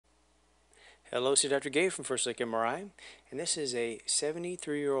Hello, this is Dr. Gabe from First Look MRI, and this is a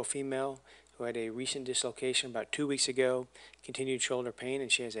 73-year-old female who had a recent dislocation about 2 weeks ago, continued shoulder pain, and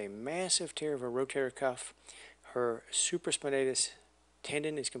she has a massive tear of her rotator cuff. Her supraspinatus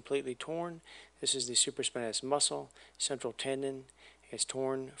tendon is completely torn. This is the supraspinatus muscle. Central tendon is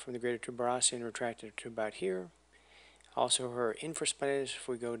torn from the greater tuberosity and retracted to about here. Also, her infraspinatus, if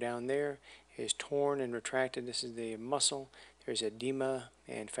we go down there, is torn and retracted. This is the muscle. There's edema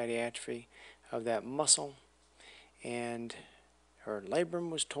and fatty atrophy of that muscle. And her labrum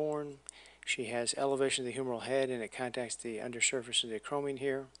was torn. She has elevation of the humeral head, and it contacts the undersurface of the acromion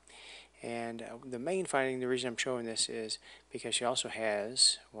here. And the main finding, the reason I'm showing this is because she also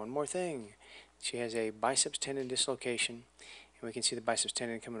has one more thing. She has a biceps tendon dislocation, and we can see the biceps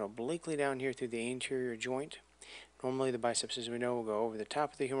tendon coming obliquely down here through the anterior joint. Normally the biceps, as we know, will go over the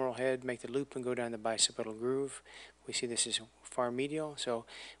top of the humeral head, make the loop, and go down the bicipital groove. We see this is far medial, so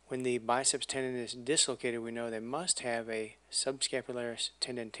when the biceps tendon is dislocated, we know they must have a subscapularis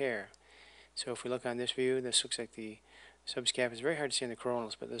tendon tear. So if we look on this view, this looks like the subscap. It's very hard to see in the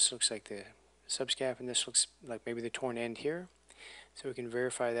coronals, but this looks like the subscap, and this looks like maybe the torn end here. So we can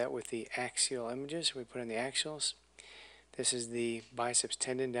verify that with the axial images. We put in the axials. This is the biceps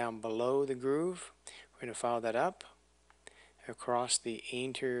tendon down below the groove. We're going to follow that up across the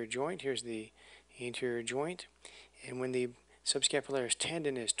anterior joint. Here's the anterior joint, and when the subscapularis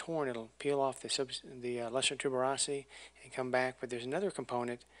tendon is torn, it'll peel off the lesser tuberosity and come back. But there's another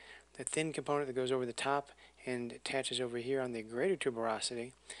component, the thin component that goes over the top and attaches over here on the greater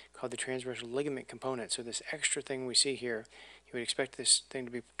tuberosity, called the transverse ligament component. So this extra thing we see here, you would expect this thing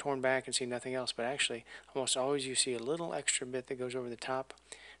to be torn back and see nothing else, but actually almost always you see a little extra bit that goes over the top.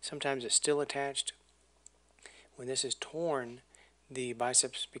 Sometimes it's still attached. When this is torn, the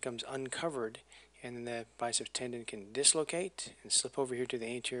biceps becomes uncovered, and then the biceps tendon can dislocate and slip over here to the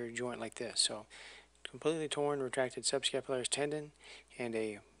anterior joint like this. So completely torn, retracted subscapularis tendon and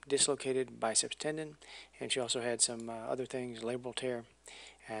a dislocated biceps tendon. And she also had some other things, labral tear.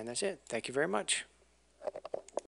 And that's it. Thank you very much.